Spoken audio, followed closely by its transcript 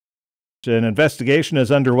An investigation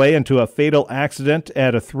is underway into a fatal accident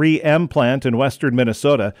at a 3M plant in western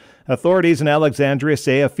Minnesota. Authorities in Alexandria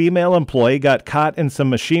say a female employee got caught in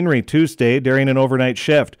some machinery Tuesday during an overnight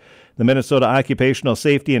shift. The Minnesota Occupational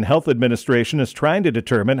Safety and Health Administration is trying to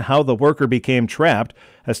determine how the worker became trapped.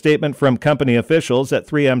 A statement from company officials at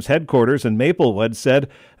 3M's headquarters in Maplewood said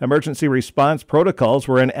emergency response protocols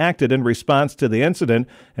were enacted in response to the incident,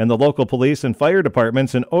 and the local police and fire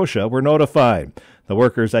departments in OSHA were notified. The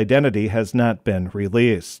worker's identity has not been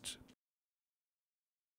released.